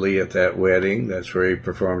Galilee at that wedding. That's where he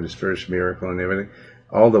performed his first miracle and everything.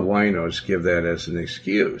 All the winos give that as an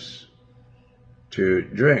excuse to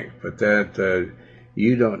drink, but that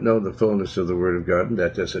you don't know the fullness of the Word of God, and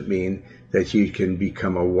that doesn't mean that you can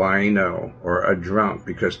become a wino or a drunk,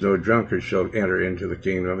 because no drunkard shall enter into the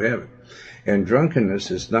kingdom of heaven. And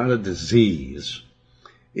drunkenness is not a disease.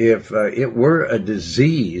 If it were a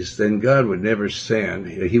disease, then God would never send,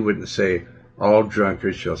 he wouldn't say, all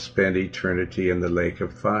drunkards shall spend eternity in the lake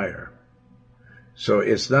of fire. So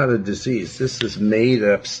it's not a disease. This is made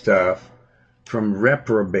up stuff from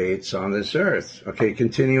reprobates on this earth. Okay,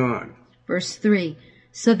 continue on. Verse 3.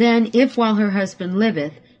 So then, if while her husband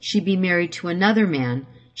liveth, she be married to another man,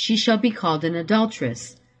 she shall be called an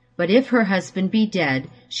adulteress. But if her husband be dead,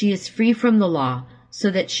 she is free from the law, so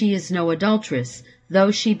that she is no adulteress, though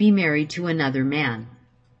she be married to another man.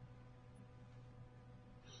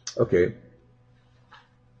 Okay.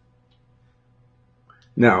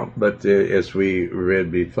 Now, but as we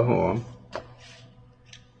read before,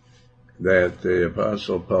 that the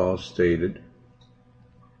Apostle Paul stated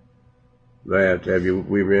that,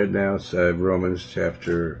 we read now Romans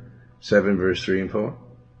chapter 7, verse 3 and 4?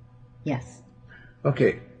 Yes.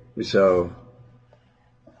 Okay, so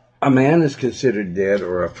a man is considered dead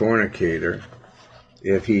or a fornicator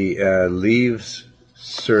if he leaves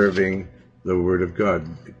serving the Word of God,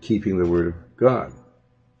 keeping the Word of God.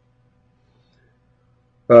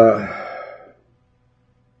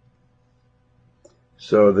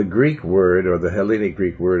 So the Greek word, or the Hellenic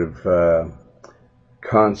Greek word of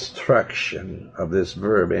construction of this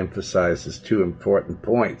verb emphasizes two important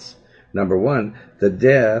points. Number one, the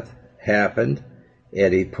death happened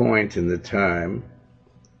at a point in the time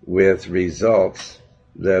with results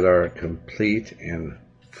that are complete and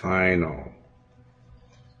final.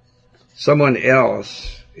 Someone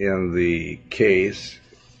else in the case,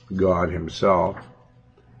 God himself,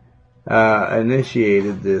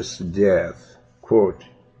 initiated this death. Quote,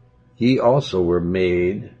 ye also were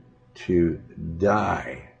made to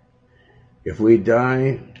die. If we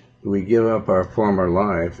die, we give up our former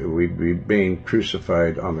life, and we remain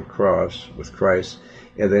crucified on the cross with Christ,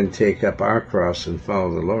 and then take up our cross and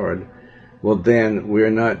follow the Lord, well then we're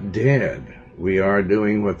not dead. We are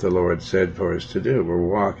doing what the Lord said for us to do. We're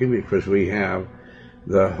walking because we have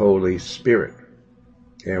the Holy Spirit,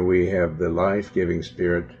 and we have the life-giving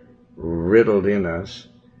Spirit riddled in us,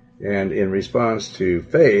 and in response to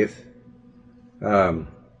faith, in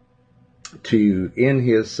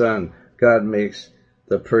his Son, God makes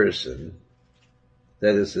the person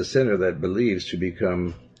that is the sinner that believes to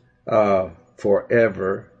become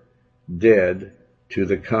forever dead to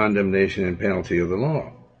the condemnation and penalty of the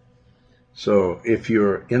law. So if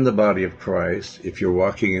you're in the body of Christ, if you're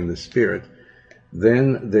walking in the Spirit,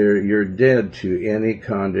 then you're dead to any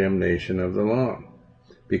condemnation of the law,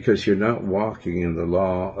 because you're not walking in the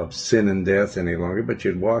law of sin and death any longer, but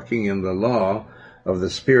you're walking in the law of the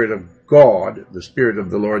Spirit of God, the Spirit of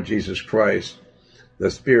the Lord Jesus Christ,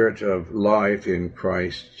 the Spirit of life in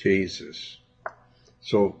Christ Jesus.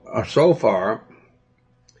 So far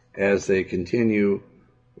as they continue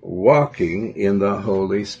walking in the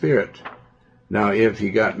Holy Spirit. Now, if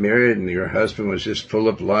you got married and your husband was just full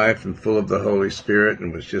of life and full of the Holy Spirit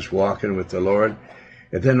and was just walking with the Lord,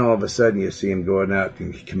 and then all of a sudden you see him going out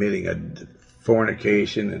and committing a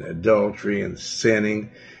fornication and adultery and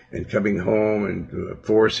sinning and coming home and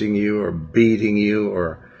forcing you or beating you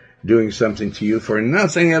or doing something to you for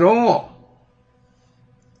nothing at all.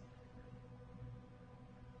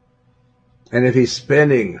 And if he's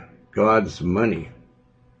spending God's money,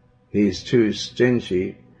 he's too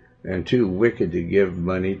stingy and too wicked to give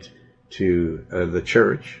money to the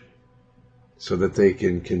church so that they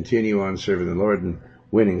can continue on serving the Lord and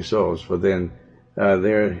winning souls. Well, then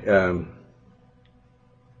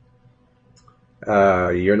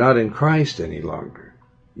you're not in Christ any longer.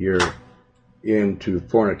 You're into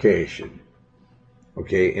fornication.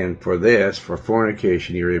 Okay, and for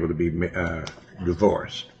fornication, you're able to be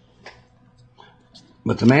divorced.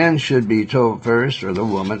 But the man should be told first, or the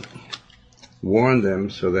woman, warn them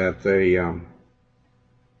so that they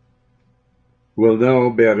will know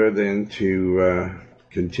better than to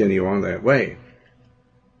continue on that way.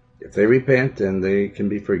 If they repent, then they can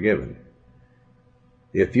be forgiven.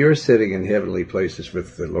 If you're sitting in heavenly places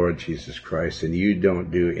with the Lord Jesus Christ and you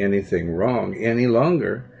don't do anything wrong any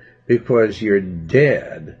longer because you're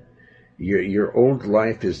dead, your old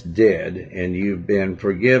life is dead and you've been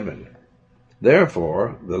forgiven.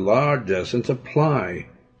 Therefore, the law doesn't apply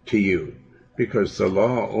to you because the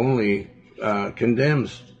law only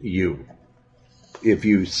condemns you if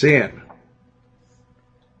you sin.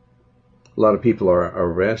 A lot of people are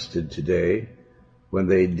arrested today when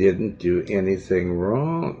they didn't do anything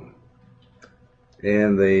wrong.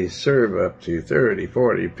 And they serve up to 30,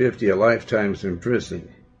 40, 50 lifetimes in prison.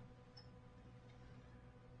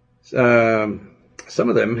 Some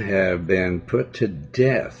of them have been put to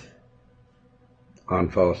death on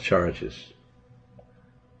false charges.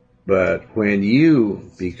 But when you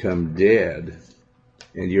become dead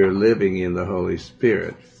and you're living in the Holy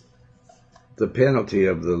Spirit, the penalty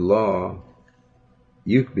of the law,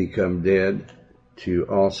 you become dead to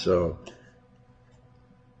also.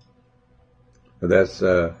 That's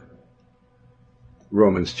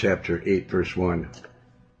Romans chapter 8, verse 1.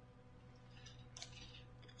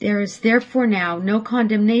 There is therefore now no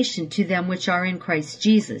condemnation to them which are in Christ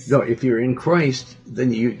Jesus. No, if you're in Christ,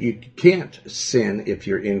 then you can't sin if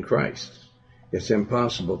you're in Christ. It's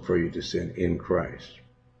impossible for you to sin in Christ.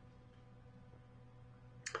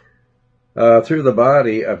 Through the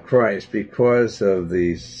body of Christ, because of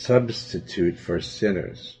the substitute for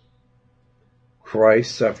sinners,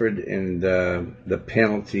 Christ suffered in the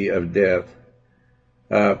penalty of death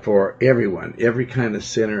for everyone, every kind of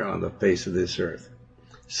sinner on the face of this earth.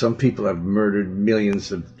 Some people have murdered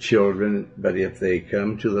millions of children, but if they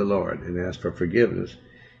come to the Lord and ask for forgiveness,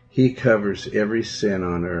 He covers every sin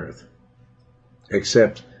on earth,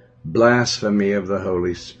 except blasphemy of the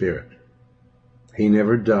Holy Spirit. He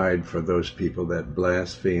never died for those people that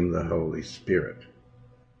blaspheme the Holy Spirit.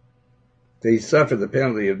 They suffered the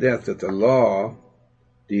penalty of death that the law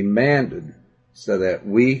demanded so that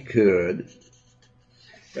we could,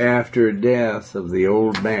 after death of the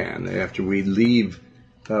old man, after we leave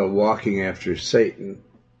walking after Satan,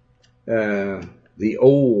 the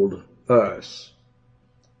old us,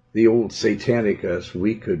 the old satanic us,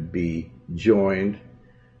 we could be joined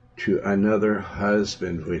to another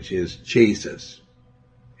husband, which is Jesus.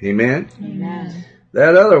 Amen? Amen.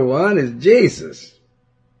 That other one is Jesus.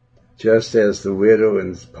 Just as the widow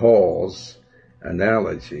in Paul's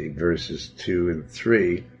analogy, verses 2 and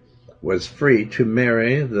 3, was free to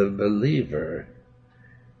marry the believer,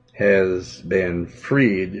 has been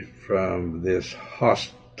freed from this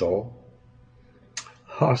hostile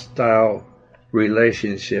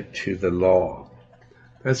relationship to the law.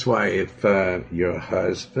 That's why if your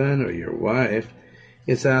husband or your wife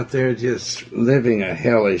is out there just living a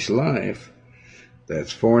hellish life,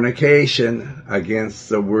 that's fornication against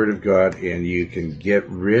the Word of God, and you can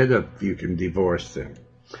you can divorce them.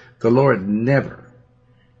 The Lord never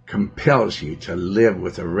compels you to live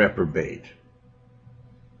with a reprobate.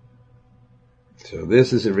 So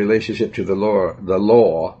this is a relationship to the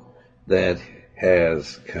law that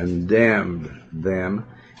has condemned them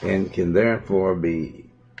and can therefore be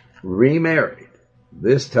remarried,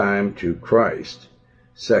 this time to Christ.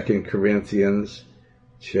 2 Corinthians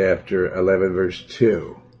chapter 11, verse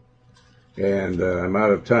 2. And I'm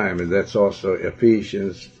out of time, and that's also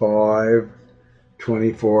Ephesians 5,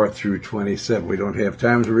 24 through 27. We don't have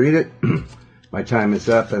time to read it. My time is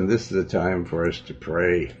up, and this is the time for us to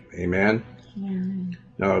pray. Amen? Amen.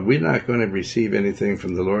 Now, we're not going to receive anything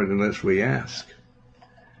from the Lord unless we ask.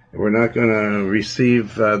 We're not going to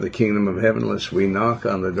receive the kingdom of heaven unless we knock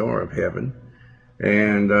on the door of heaven.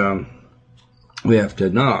 And we have to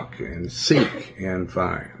knock and seek and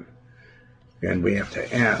find. And we have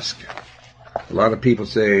to ask. A lot of people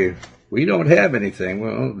say, we don't have anything.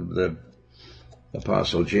 Well, the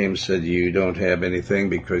Apostle James said you don't have anything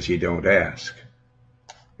because you don't ask.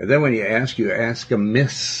 And then when you ask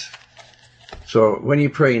amiss. So when you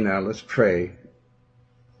pray now, let's pray.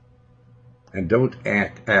 And don't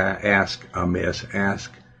ask amiss.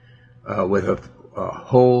 Ask with a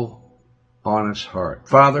whole, honest heart.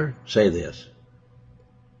 Father, say this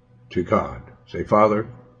to God. Say, Father,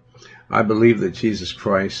 I believe that Jesus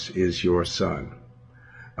Christ is your Son.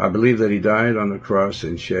 I believe that He died on the cross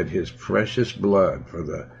and shed His precious blood for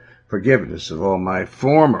the forgiveness of all my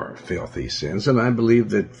former filthy sins. And I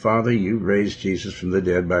believe that, Father, you raised Jesus from the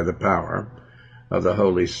dead by the power of the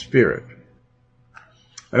Holy Spirit.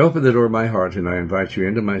 I open the door of my heart and I invite you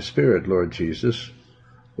into my spirit, Lord Jesus.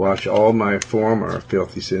 Wash all my former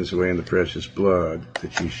filthy sins away in the precious blood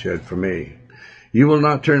that you shed for me. You will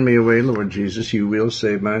not turn me away, Lord Jesus. You will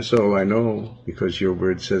save my soul, I know, because your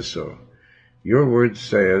word says so. Your word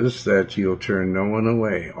says that you'll turn no one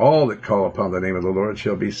away. All that call upon the name of the Lord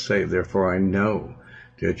shall be saved. Therefore I know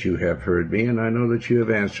that you have heard me, and I know that you have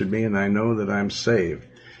answered me, and I know that I'm saved.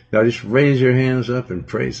 Now just raise your hands up and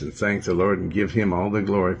praise and thank the Lord and give Him all the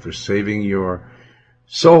glory for saving your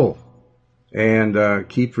soul. And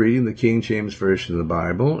keep reading the King James Version of the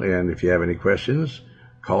Bible. And if you have any questions,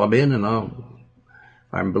 call them in, and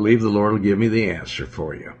I believe the Lord will give me the answer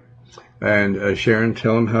for you. And Sharon,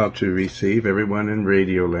 tell them how to receive, everyone in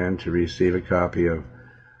Radio Land, to receive a copy of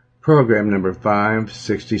program number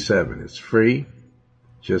 567. It's free.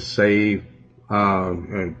 Just say,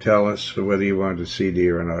 and tell us whether you want a CD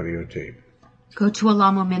or an audio tape. Go to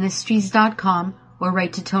alamoministries.com or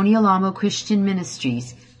write to Tony Alamo Christian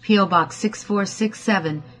Ministries, P.O. Box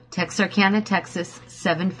 6467, Texarkana, Texas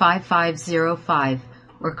 75505,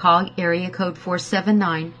 or call area code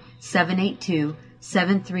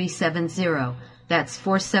 479-782-7370. That's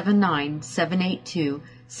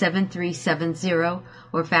 479-782-7370,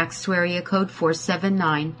 or fax to area code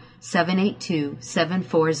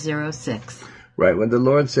 479-782-7406. Right. When the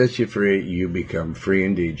Lord sets you free, you become free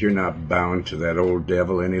indeed. You're not bound to that old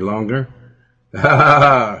devil any longer.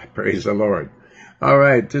 Praise the Lord. All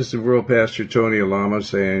right. This is World Pastor Tony Alama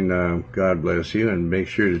saying, God bless you, and make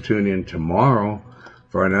sure to tune in tomorrow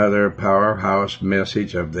for another powerhouse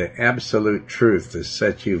message of the absolute truth to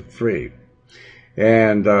set you free.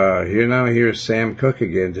 And here's Sam Cooke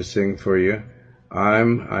again to sing for you.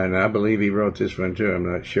 And I believe he wrote this one too,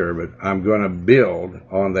 I'm not sure, but I'm going to build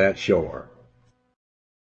on that shore.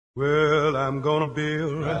 Well, I'm gonna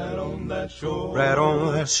build right on that shore, right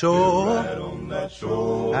on that shore, right on that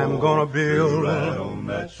shore. I'm gonna build right on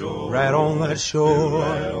that shore, right on that shore,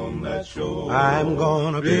 right on that shore. I'm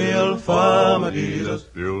gonna build for my Jesus,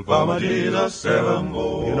 build for my Jesus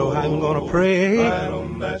evermore. You know I'm gonna pray right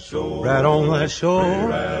on that shore, right on that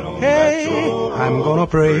shore. Hey, I'm gonna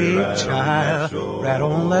pray, child, right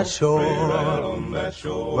on that shore.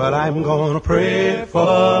 Well, I'm gonna pray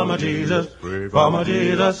for my Jesus, for my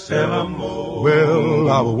Jesus. Well,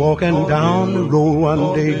 I was walking down the road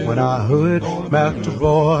one day when I heard Master's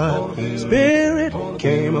voice. Spirit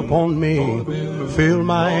came upon me, filled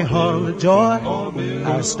my heart with joy.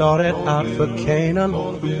 I started out for Canaan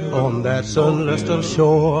on that celestial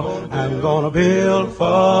shore. I'm gonna build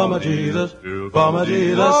for my Jesus, for my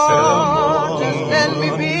Jesus. Oh, just let me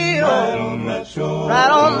build right on that shore,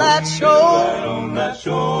 right on that shore. Right on that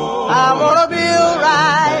shore. I wanna build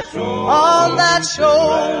right on that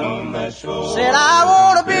shore. Said I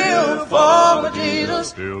wanna build for my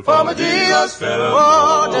Jesus, for my Jesus.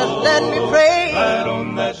 Oh, just let me pray right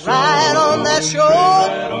on that shore.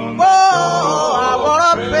 Oh, I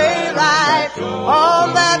wanna pray right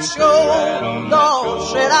on that shore. Lord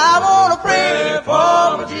said I wanna pray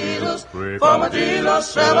for my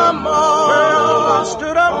Jesus evermore. Well, I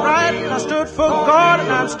stood upright and I stood for God,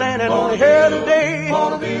 and I'm standing on here today,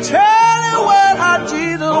 telling well how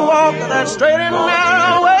Jesus walked that straight and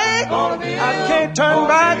narrow way. I can't turn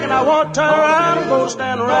back and I won't turn around. I'm gonna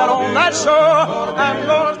stand right on that shore. I'm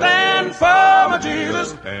gonna stand for my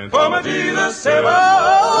Jesus, for my Jesus. Say,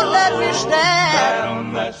 oh, let me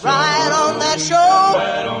stand right on that shore.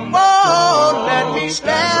 Oh, let me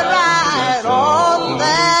stand right on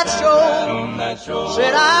that shore.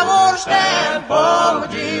 Said I wanna stand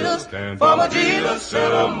for my Jesus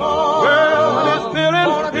evermore. Well, when his building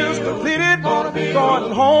is completed,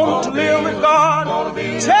 going home to live with God.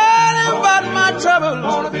 Tell him about my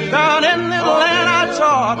troubles down in this land I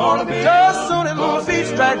trod. Just soon as my feet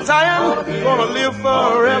strike Zion, gonna live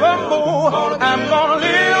forevermore. I'm gonna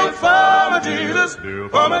live for my Jesus,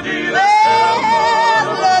 for my Jesus.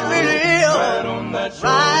 Yeah, let me live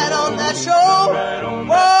right on that shore.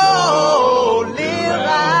 Whoa, live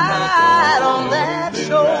right on that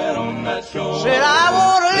shore. Said I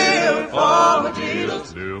wanna live for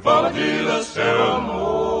my Jesus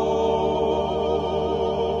evermore.